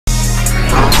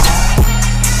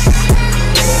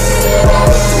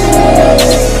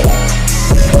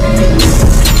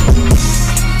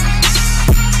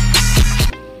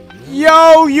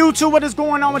YouTube, what is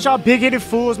going on with y'all big-headed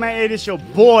fools, man? It is your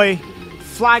boy,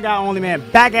 Fly Guy Only, man,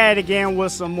 back at it again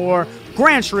with some more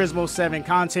Gran Turismo 7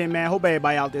 content, man. Hope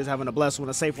everybody out there is having a blessed one,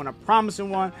 a safe one, a promising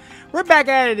one. We're back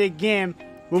at it again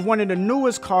with one of the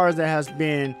newest cars that has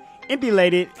been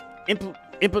implemented,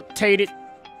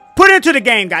 put into the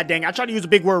game, god dang. I tried to use a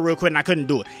big word real quick and I couldn't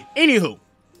do it. Anywho,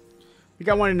 we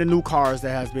got one of the new cars that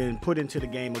has been put into the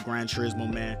game of Gran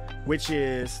Turismo, man, which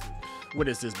is... what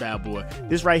is this bad boy?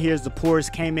 This right here is the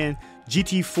Porsche Cayman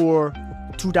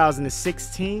GT4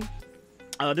 2016.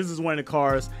 This is one of the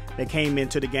cars that came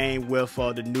into the game with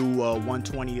the new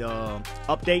 120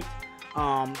 update.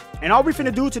 And all we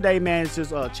finna do today, man, is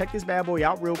just check this bad boy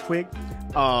out real quick.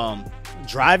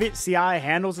 Drive it, see how it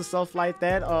handles and stuff like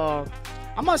that.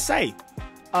 I must say,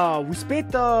 we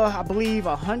spent I believe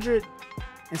 $100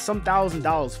 and some thousand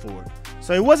for it.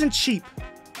 So it wasn't cheap.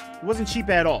 It wasn't cheap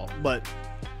at all, but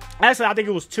actually, I think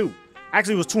it was two.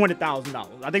 Actually, it was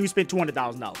 $200,000. I think we spent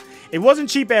 $200,000. It wasn't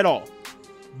cheap at all,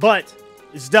 but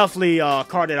it's definitely a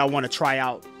car that I want to try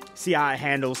out, see how it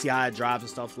handles, see how it drives and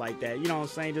stuff like that. You know what I'm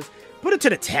saying? Just put it to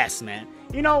the test, man.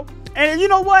 You know, and you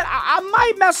know what? I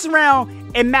might mess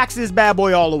around and max this bad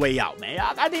boy all the way out, man.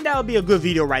 I think that would be a good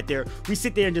video right there. We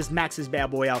sit there and just max this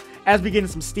bad boy out as we getting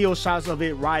some still shots of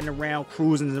it riding around,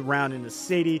 cruising around in the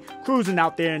city, cruising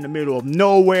out there in the middle of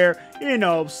nowhere, you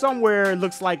know, somewhere it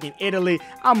looks like in Italy.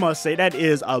 I must say that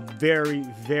is a very,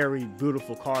 very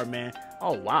beautiful car, man.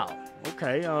 Oh, wow.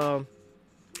 Okay.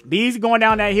 Be easy going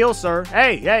down that hill, sir.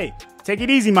 Hey, take it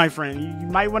easy, my friend. You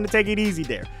might want to take it easy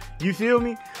there. You feel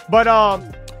me? But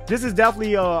this is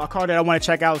definitely a car that I want to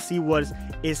check out, see what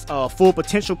its full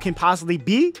potential can possibly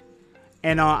be.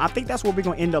 And I think that's what we're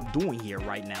going to end up doing here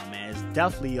right now, man. It's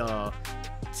definitely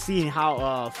seeing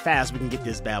how fast we can get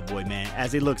this bad boy, man,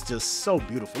 as it looks just so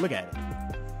beautiful. Look at it.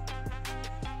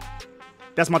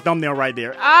 That's my thumbnail right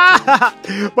there.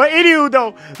 But anywho,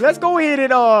 though, let's go ahead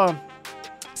and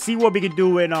see what we can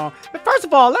do. And but first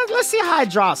of all, let's see how it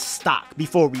drives stock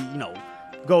before we, you know,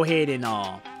 go ahead and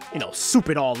you know, soup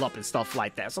it all up and stuff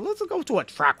like that. So let's go to a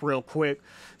track real quick,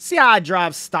 see how it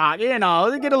drives stock, you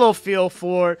know, get a little feel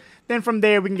for it. Then from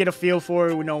there we can get a feel for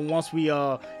it, you know, once we you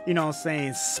know what I'm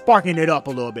saying, sparking it up a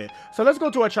little bit. So let's go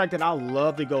to a track that I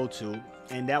love to go to,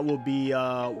 and that will be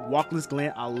Watkins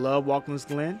Glen. I love Watkins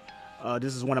Glen.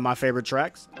 This is one of my favorite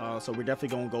tracks, so we're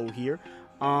definitely gonna go here.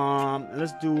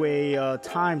 Let's do a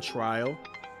time trial,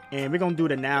 and we're gonna do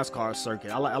the NASCAR circuit.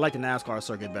 I like the NASCAR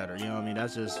circuit better. You know what I mean?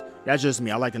 That's just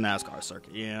me. I like the NASCAR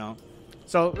circuit. You know.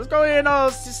 So let's go ahead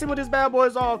and see what this bad boy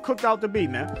is all cooked out to be,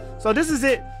 man. So this is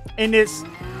it in its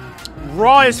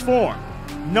rawest form.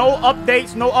 No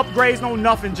updates, no upgrades, no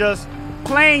nothing. Just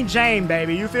plain Jane,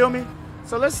 baby. You feel me?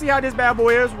 So let's see how this bad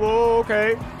boy is. Whoa,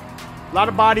 okay. A lot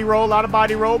of body roll,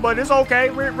 but it's okay.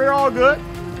 We're all good.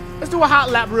 Let's do a hot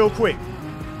lap real quick.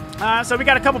 So we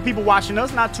got a couple people watching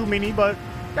us, not too many, but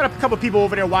got a couple people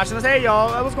over there watching us. Hey,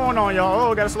 y'all, what's going on,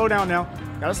 y'all? Oh, gotta slow down now.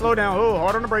 Gotta slow down. Oh,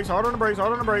 hard on the brakes, hard on the brakes,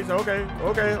 hard on the brakes. Okay.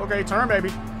 Turn,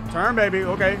 baby.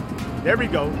 Okay, there we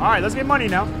go. All right, let's get money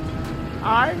now.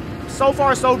 All right, so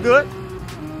far so good.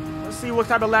 Let's see what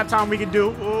type of lap time we can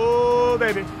do. Oh,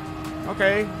 baby.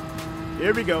 Okay,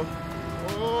 here we go.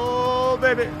 Oh,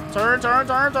 baby. Turn.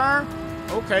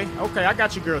 Okay, I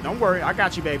got you, girl. Don't worry, I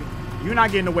got you, baby. You're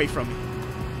not getting away from me.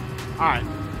 All right.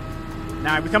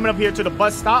 Now we're coming up here to the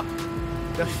bus stop,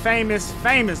 the famous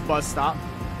bus stop.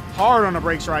 Hard on the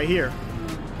brakes right here.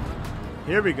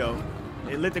 Here we go.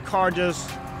 They let the car just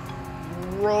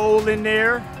roll in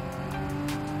there.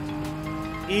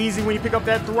 Easy when you pick up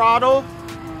that throttle.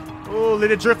 Oh, let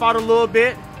it drift out a little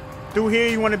bit. Through here,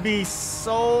 you want to be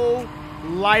so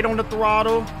light on the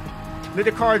throttle. Let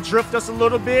the car drift us a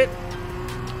little bit.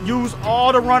 Use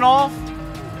all the runoff.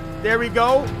 There we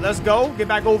go. Let's go. Get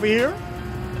back over here.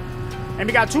 And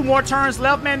we got 2 more turns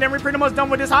left, man. Then we're pretty much done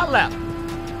with this hot lap.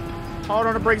 Hard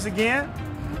on the brakes again.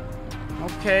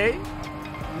 Okay.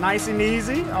 Nice and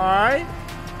easy. All right.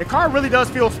 The car really does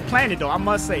feel planted, though. I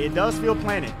must say, it does feel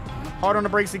planted. Hard on the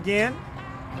brakes again.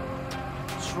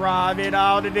 Drive it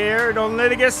out of there. Don't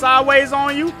let it get sideways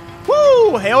on you.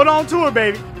 Woo! Held on to it,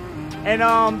 baby.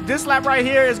 And this lap right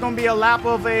here is going to be a lap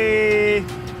of a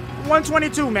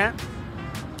 122, man.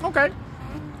 Okay.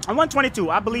 A 122.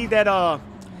 I believe that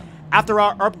after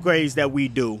our upgrades that we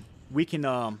do, we can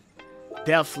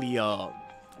definitely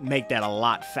make that a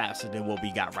lot faster than what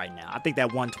we got right now. I think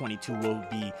that 122 will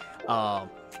be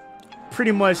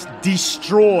pretty much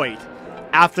destroyed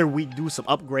after we do some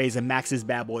upgrades and max this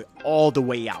bad boy all the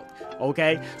way out.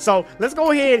 Okay, so let's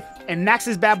go ahead and max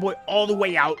this bad boy all the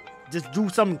way out. Just do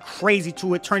something crazy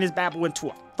to it. Turn this bad boy into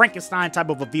a Frankenstein type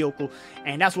of a vehicle,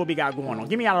 and that's what we got going on.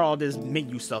 Get me out of all this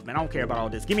menu stuff, man. I don't care about all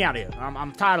this. Get me out of here.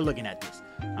 I'm tired of looking at this.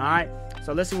 All right,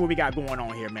 so let's see what we got going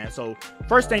on here, man. So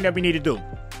first thing that we need to do,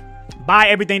 buy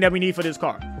everything that we need for this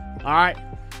car. All right,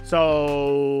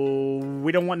 so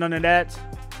we don't want none of that.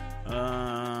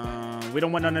 We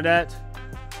don't want none of that.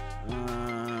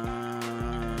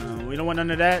 We don't want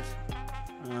none of that.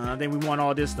 I think we want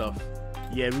all this stuff.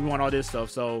 Yeah, we want all this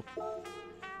stuff. So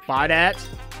buy that.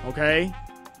 Okay.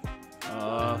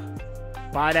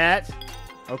 Buy that.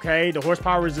 Okay. The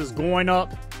horsepower is just going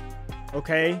up.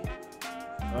 Okay.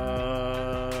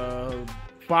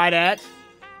 Buy that.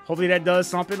 Hopefully that does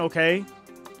something. Okay.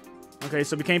 Okay,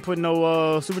 so we can't put no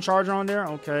supercharger on there.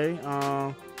 Okay.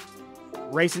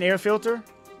 Racing air filter.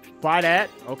 Buy that.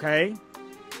 Okay.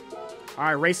 All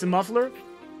right, racing muffler.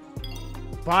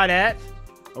 Buy that.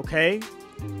 Okay.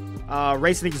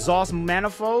 Racing exhaust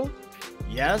manifold.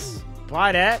 Yes.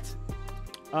 Buy that.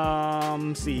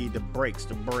 See the brakes.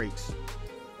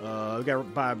 We gotta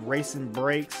buy racing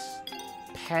brakes,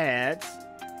 pads,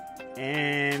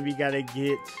 and we gotta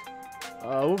get.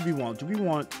 What do we want? Do we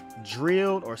want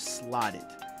drilled or slotted?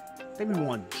 I think we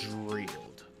want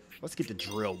drilled. Let's get the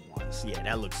drilled ones. Yeah,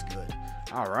 that looks good.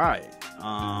 All right.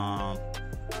 I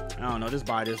don't know. Just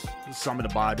buy this. Some of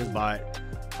the buy. Just buy it.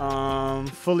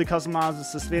 Fully customized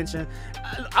suspension.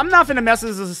 I'm not finna mess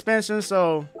with the suspension,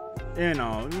 so you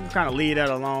know, you can kind of leave that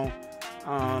alone.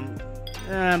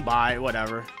 And buy it,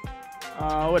 whatever.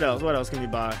 What else? What else can we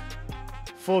buy?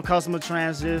 Full customer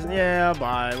transition. Yeah,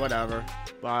 buy it, whatever.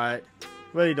 Buy it.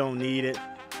 Really don't need it.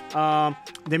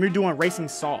 Then we're doing racing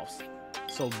softs.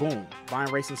 So boom,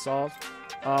 buying racing softs.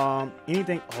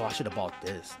 Anything? Oh, I should have bought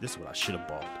this. This is what I should have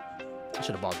bought. I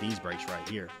should have bought these brakes right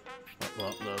here.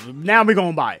 Well, now we're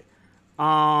gonna buy it.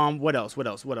 What else? What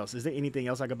else? What else? Is there anything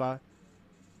else I could buy?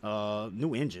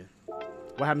 New engine.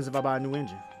 What happens if I buy a new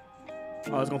engine?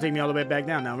 Oh, it's gonna take me all the way back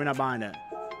down now. We're not buying that.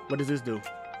 What does this do?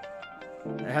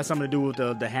 It has something to do with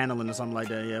the handling or something like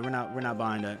that. Yeah, we're not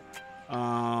buying that.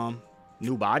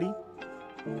 New body.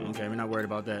 Okay, we're not worried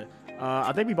about that.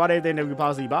 I think we bought everything that we could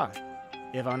possibly buy,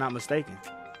 if I'm not mistaken.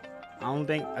 I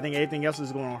think anything else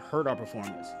is gonna hurt our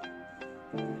performance.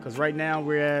 Because right now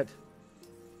we're at...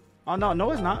 Oh,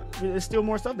 no, it's not. There's still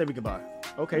more stuff that we could buy.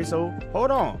 Okay, so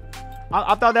hold on.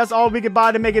 I thought that's all we could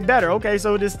buy to make it better. Okay,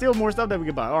 so there's still more stuff that we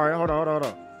could buy. All right, hold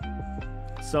on.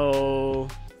 So,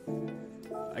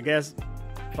 I guess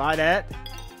buy that.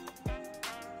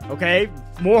 Okay,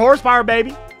 more horsepower,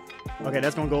 baby. Okay,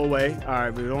 that's going to go away. All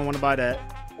right, we don't want to buy that.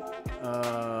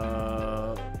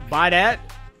 Buy that.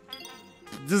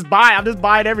 Just buy. I'm just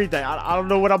buying everything. I don't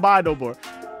know what I'm buying no more.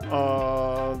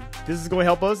 This is gonna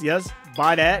help us. Yes,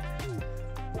 buy that.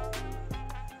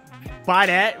 Buy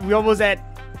that. We almost at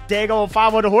daggone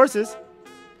 500 horses.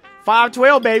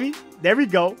 512, baby. There we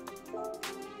go.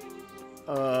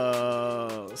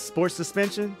 Sports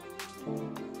suspension.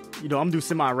 You know, I'm gonna do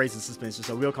semi-racing suspension,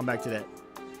 so we'll come back to that.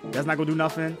 That's not gonna do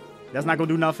nothing. That's not gonna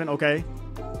do nothing. Okay.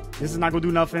 This is not gonna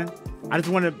do nothing. I just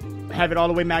want to have it all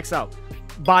the way maxed out.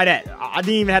 Buy that. I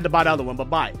didn't even have to buy the other one, but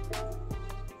buy it.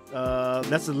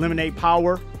 Let's eliminate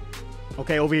power.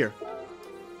 Okay, over here.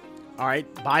 All right,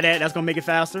 buy that. That's gonna make it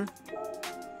faster.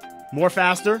 More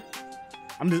faster.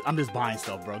 I'm just buying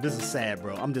stuff, bro. This is sad,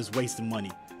 bro. I'm just wasting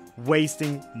money.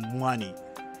 Wasting money.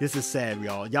 This is sad,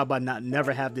 y'all. Y'all about not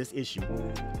never have this issue.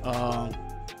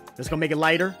 That's gonna make it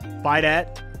lighter. Buy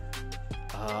that.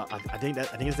 I think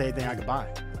it's anything I could buy.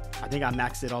 I think I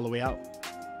maxed it all the way out.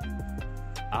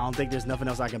 I don't think there's nothing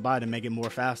else I can buy to make it more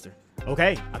faster.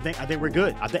 Okay, I think we're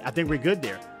good. I think we're good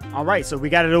there. All right, so we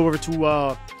got it over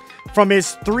to from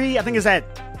its 3, I think it's at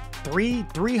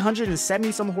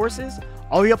 370 some horses,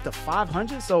 all the way up to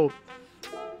 500. So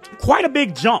quite a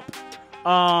big jump.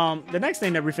 The next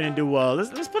thing that we're finna do,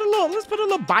 let's put a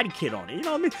little body kit on it. You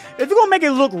know what I mean? If we're gonna make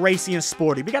it look racy and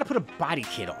sporty, we gotta put a body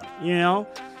kit on it. You know?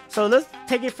 So let's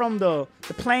take it from the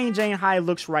plain Jane how it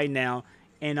looks right now,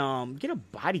 and get a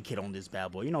body kit on this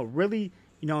bad boy. You know, really.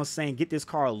 You know what I'm saying? Get this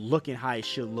car looking how it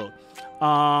should look.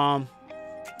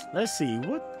 Let's see.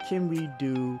 What can we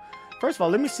do? First of all,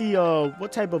 let me see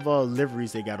what type of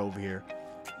liveries they got over here.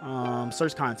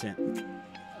 Search content.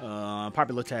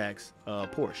 Popular tags.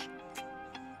 Porsche.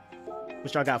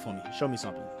 What y'all got for me? Show me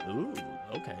something. Ooh,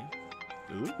 okay.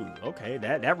 Ooh, okay.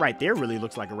 That right there really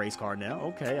looks like a race car now.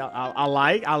 Okay, I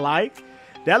like.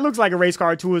 That looks like a race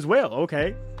car too as well.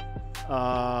 Okay.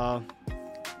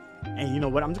 And you know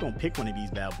what? I'm just gonna pick one of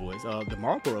these bad boys. The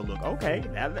Marlboro look. Okay,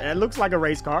 that looks like a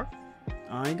race car.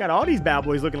 You got all these bad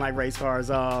boys looking like race cars.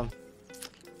 I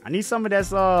need something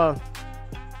that's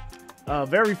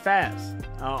very fast.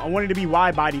 I want it to be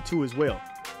wide body too as well.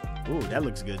 Ooh, that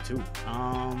looks good too.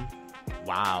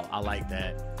 Wow, I like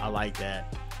that. I like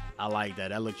that. I like that.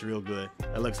 That looks real good.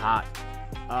 That looks hot.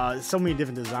 So many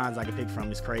different designs I can pick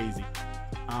from. It's crazy.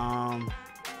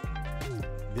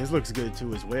 This looks good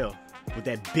too as well, with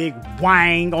that big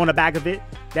wang on the back of it.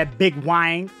 That big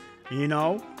wang, you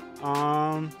know.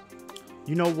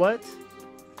 You know what?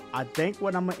 I think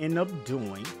what I'm gonna end up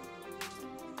doing.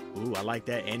 Ooh, I like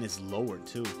that, and it's lowered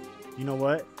too. You know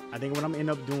what? I think what I'm gonna end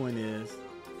up doing is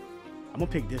I'm gonna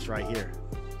pick this right here.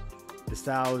 The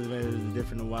style is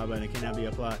different than wide body. It cannot be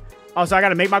applied. Oh, so I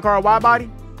gotta make my car a wide body?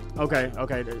 Okay,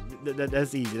 okay,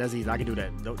 that's easy. That's easy. I can do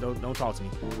that. Don't talk to me.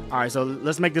 All right, so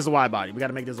let's make this a wide body. We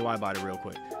gotta make this a wide body real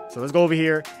quick. So let's go over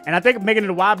here, and I think making it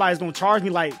a wide body is gonna charge me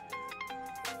like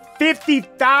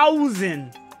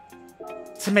 50,000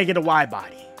 to make it a wide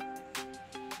body.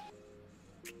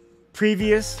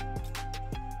 Previous.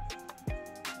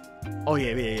 Oh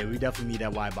yeah, we definitely need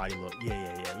that wide body look.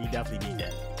 Yeah, we definitely need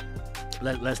that.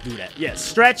 Let's do that. Yeah,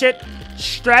 stretch it,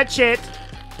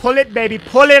 pull it, baby,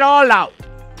 pull it all out.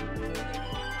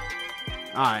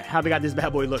 All right, how we got this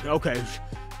bad boy looking? Okay,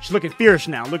 she's looking fierce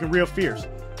now, looking real fierce.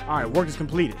 All right, work is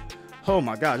completed. Oh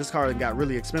my God, this car got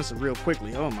really expensive real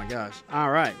quickly. Oh my gosh. All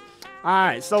right,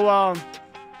 so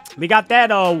we got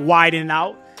that widened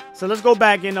out. So let's go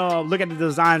back and look at the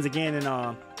designs again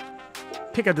and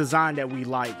pick a design that we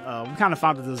like. We kind of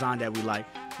found the design that we like.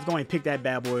 Let's go and pick that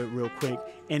bad boy real quick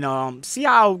and see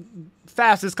how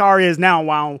fast this car is now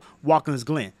while Watkins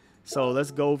Glen. So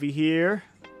let's go over here.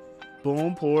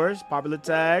 Boom, Porsche, popular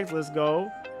tags. Let's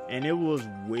go. And it was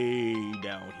way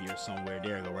down here somewhere.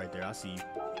 There you go, right there. I see you.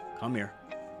 Come here.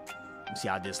 Let me see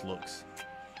how this looks.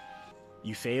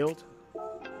 You failed?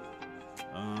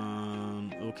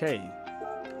 Okay.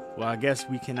 Well, I guess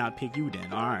we cannot pick you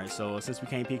then. All right, so since we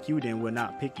can't pick you, then we'll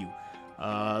not pick you.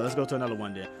 Let's go to another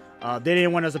one then. They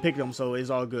didn't want us to pick them, so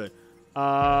it's all good.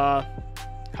 How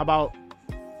about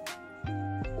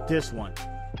this one?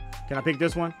 Can I pick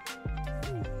this one?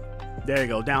 There you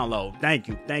go, down low. Thank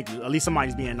you. At least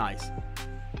somebody's being nice.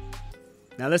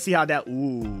 Now let's see how that.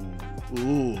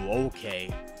 Ooh,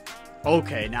 okay.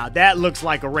 Okay, now that looks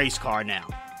like a race car now.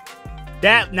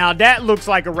 That looks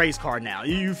like a race car now.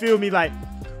 You feel me? Like,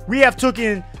 we have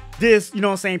taken this, you know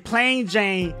what I'm saying, plain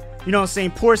Jane, you know what I'm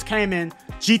saying, Porsche Cayman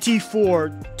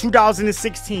GT4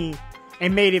 2016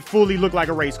 and made it fully look like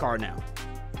a race car now.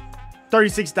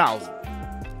 36,000.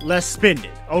 Let's spend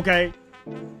it, okay?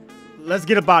 Let's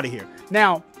get up out of here.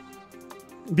 Now,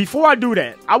 before I do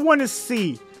that, I want to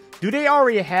see, do they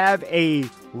already have a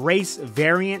race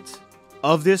variant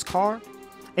of this car?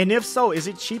 And if so, is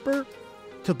it cheaper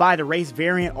to buy the race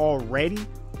variant already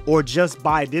or just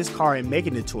buy this car and make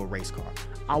it into a race car?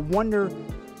 I wonder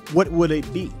what would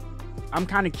it be. I'm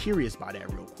kind of curious about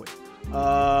that real quick.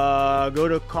 Go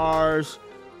to cars.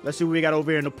 Let's see what we got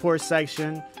over here in the Porsche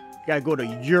section. We got to go to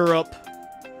Europe.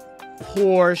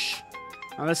 Porsche.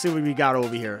 Now let's see what we got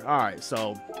over here. All right,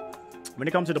 so when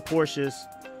it comes to the Porsches,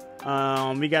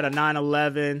 we got a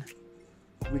 911.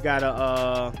 We got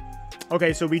a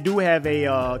okay, so we do have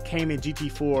a Cayman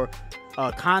GT4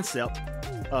 concept,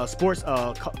 sports,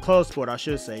 club sport, I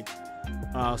should say.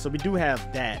 So we do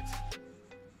have that.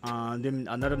 Then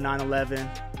another 911.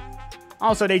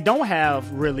 Also, they don't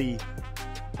have really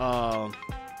a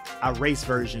race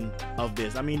version of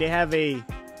this. I mean, they have a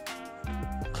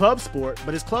club sport,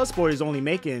 but this club sport is only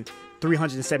making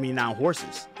 379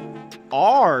 horses.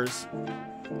 Ours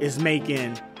is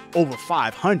making over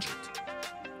 500.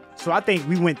 So I think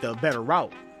we went the better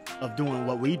route of doing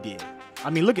what we did.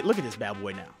 I mean, look at this bad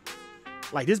boy now.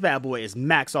 Like, this bad boy is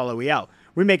maxed all the way out.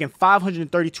 We're making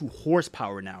 532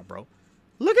 horsepower now, bro.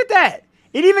 Look at that.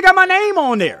 It even got my name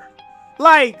on there.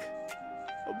 Like,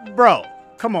 bro,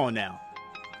 come on now.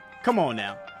 Come on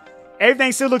now.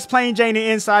 Everything still looks plain Jane the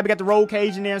inside. We got the roll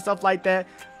cage in there and stuff like that.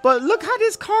 But look how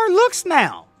this car looks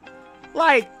now.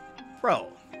 Like, bro,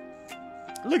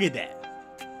 look at that.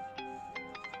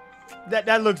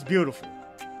 That looks beautiful.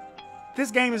 This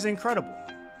game is incredible.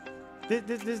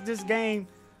 This game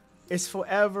is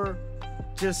forever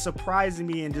just surprising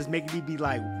me and just making me be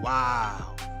like,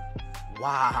 wow.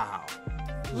 Wow.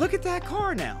 Look at that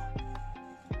car now.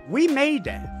 We made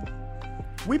that.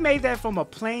 We made that from a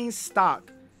plain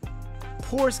stock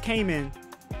Porsche Cayman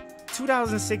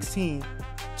 2016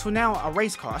 to now a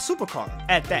race car, a supercar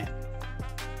at that.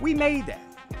 We made that.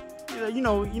 You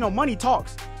know, money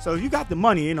talks. So if you got the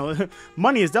money, you know,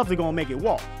 money is definitely gonna make it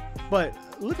walk. But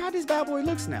look how this bad boy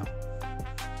looks now.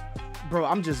 Bro,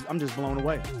 I'm just blown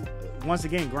away. Once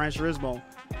again, Gran Turismo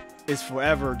is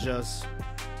forever just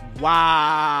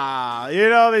wow. You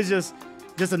know, it's just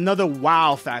another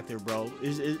wow factor, bro.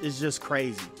 It's just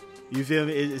crazy. You feel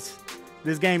me?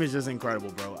 This game is just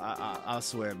incredible, bro. I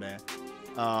swear, man.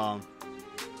 I'm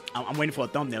waiting for a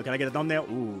thumbnail. Can I get a thumbnail?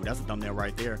 Ooh, that's a thumbnail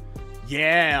right there.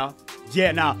 Yeah.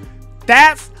 Yeah, now,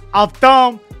 that's a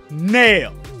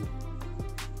thumbnail.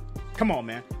 Come on,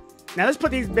 man. Now, let's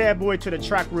put these bad boy to the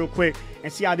track real quick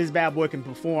and see how this bad boy can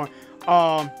perform.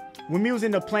 When we was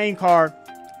in the playing car,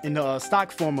 in the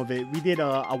stock form of it, we did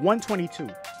a 122.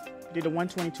 We did a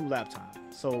 122 lap time.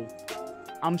 So,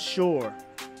 I'm sure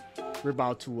we're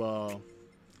about to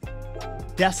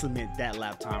decimate that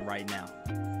lap time right now.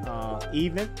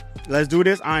 Even. Let's do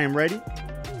this. I am ready.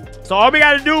 So all we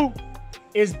got to do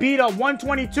is beat a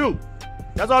 122.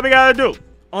 That's all we got to do.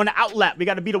 On the out lap, we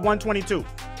got to beat a 122.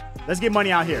 Let's get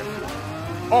money out here.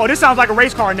 Oh, this sounds like a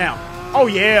race car now. Oh,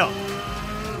 yeah.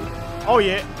 Oh,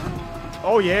 yeah.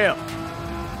 Oh, yeah.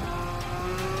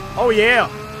 Oh, yeah.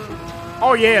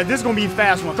 Oh, yeah. This is going to be a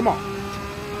fast one. Come on.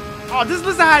 Oh, this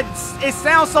listen how it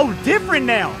sounds so different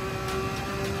now.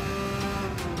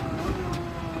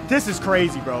 This is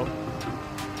crazy, bro.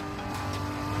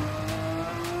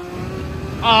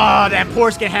 Ah, that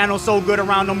Porsche can handle so good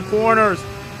around them corners.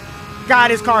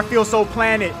 God, this car feels so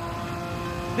planted.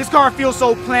 This car feels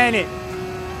so planted.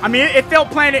 I mean, it felt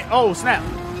planted. Oh, snap.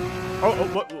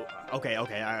 Okay.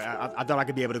 I thought I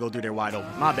could be able to go through there wide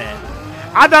open. My bad.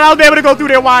 I thought I would be able to go through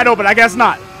there wide open. I guess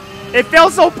not. It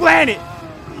felt so planted.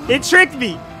 It tricked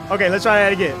me. Okay, let's try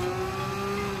that again.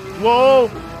 Whoa.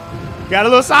 Got a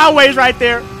little sideways right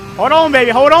there. Hold on,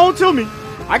 baby. Hold on to me.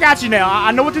 I got you now.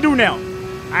 I know what to do now.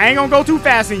 I ain't gonna go too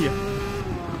fast in you.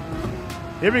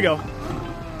 Here we go.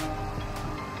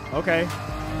 Okay.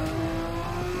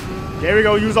 There we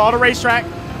go. Use all the racetrack.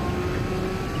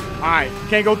 All right.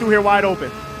 Can't go through here wide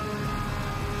open.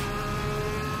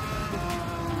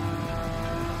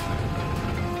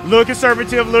 Little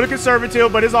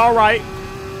conservative, but it's all right.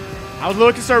 I was a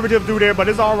little conservative through there, but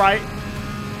it's all right.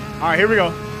 All right, here we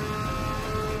go.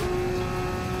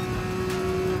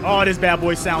 Oh, this bad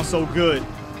boy sounds so good.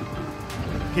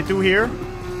 Get through here.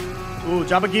 Ooh,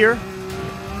 drop a gear.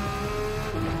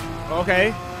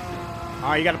 Okay. All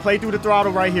right, you got to play through the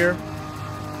throttle right here.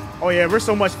 Oh, yeah, we're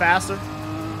so much faster.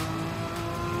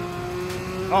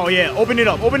 Oh, yeah, open it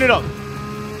up, open it up.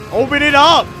 Open it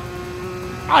up.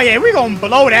 Oh, yeah, we're going to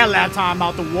blow that lap time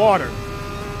out the water.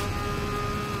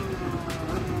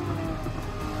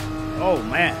 Oh,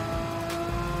 man.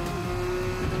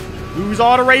 Lose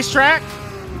all the racetrack.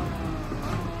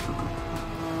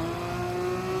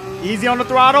 Easy on the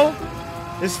throttle.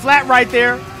 It's flat right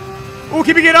there. Ooh,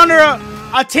 can we get under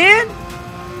a 10?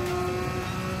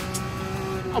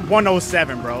 A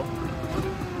 107, bro.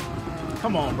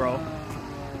 Come on, bro.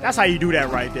 That's how you do that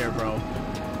right there, bro.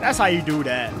 That's how you do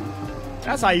that.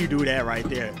 That's how you do that right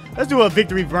there. Let's do a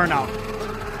victory burnout.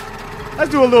 Let's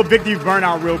do a little victory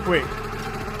burnout real quick.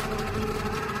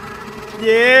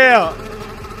 Yeah.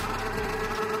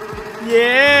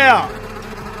 Yeah.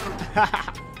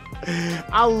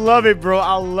 I love it, bro.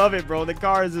 I love it, bro. The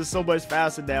car is just so much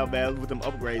faster now, man, with them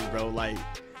upgrades, bro. Like,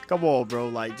 come on, bro.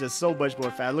 Like, just so much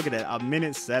more fast. Look at that.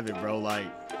 1:07, bro. Like,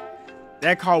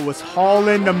 that car was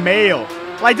hauling the mail.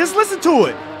 Like, just listen to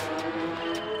it.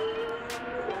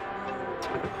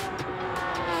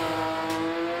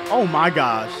 Oh, my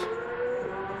gosh.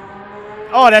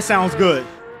 Oh, that sounds good.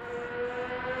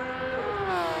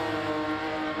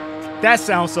 That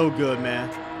sounds so good, man.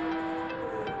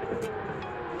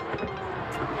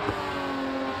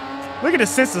 Look at the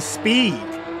sense of speed.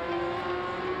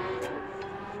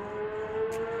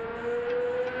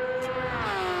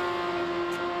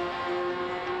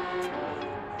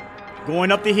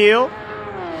 Going up the hill.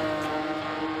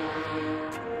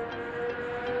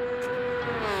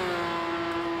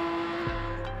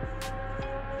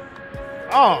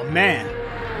 Oh, man.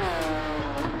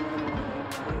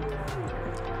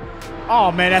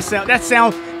 Oh, man, it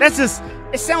sounds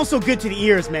so good to the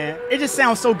ears, man. It just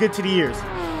sounds so good to the ears.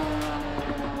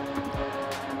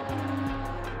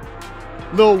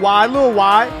 Little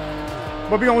wide,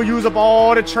 but we're gonna use up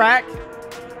all the track.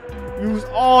 Use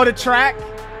all the track.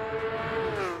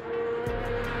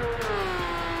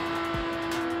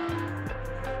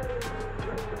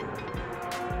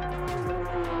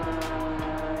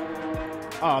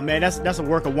 Oh man, that's a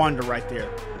work of wonder right there.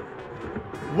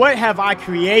 What have I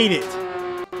created?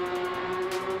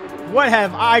 What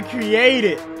have I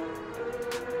created?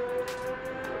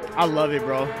 I love it,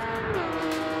 bro.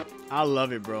 I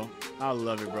love it, bro. I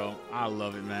love it, bro. I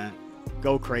love it, man.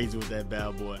 Go crazy with that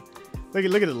bad boy. Look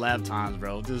at the lap times,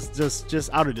 bro. Just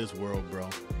out of this world, bro.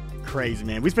 Crazy,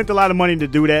 man. We spent a lot of money to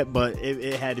do that, but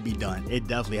it had to be done. It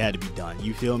definitely had to be done.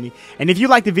 You feel me? And if you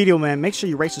like the video, man, make sure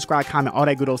you rate, subscribe, comment, all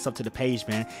that good old stuff to the page,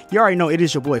 man. You already know it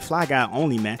is your boy, Fly Guy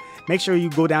Only, man. Make sure you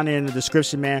go down there in the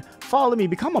description, man. Follow me.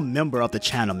 Become a member of the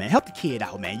channel, man. Help the kid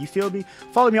out, man. You feel me?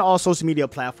 Follow me on all social media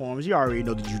platforms. You already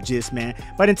know the gist, man.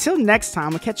 But until next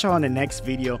time, I'll catch y'all in the next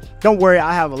video. Don't worry,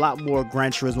 I have a lot more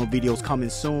Gran Turismo videos coming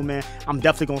soon, man. I'm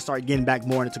definitely going to start getting back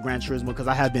more into Gran Turismo because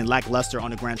I have been lackluster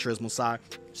on the Gran Turismo side.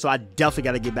 So I definitely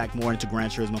got to get back more into Gran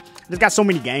Turismo. There's got so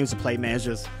many games to play, man. It's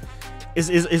just,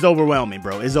 it's overwhelming,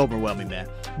 bro. It's overwhelming, man.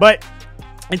 But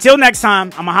until next time,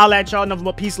 I'm going to holla at y'all. Nothing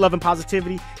but peace, love, and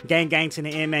positivity. Gang to the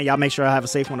end, man. Y'all make sure I have a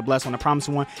safe one, a blessed one, a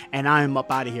promising one. And I am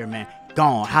up out of here, man.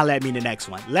 Gone. Holla at me in the next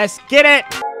one. Let's get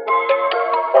it.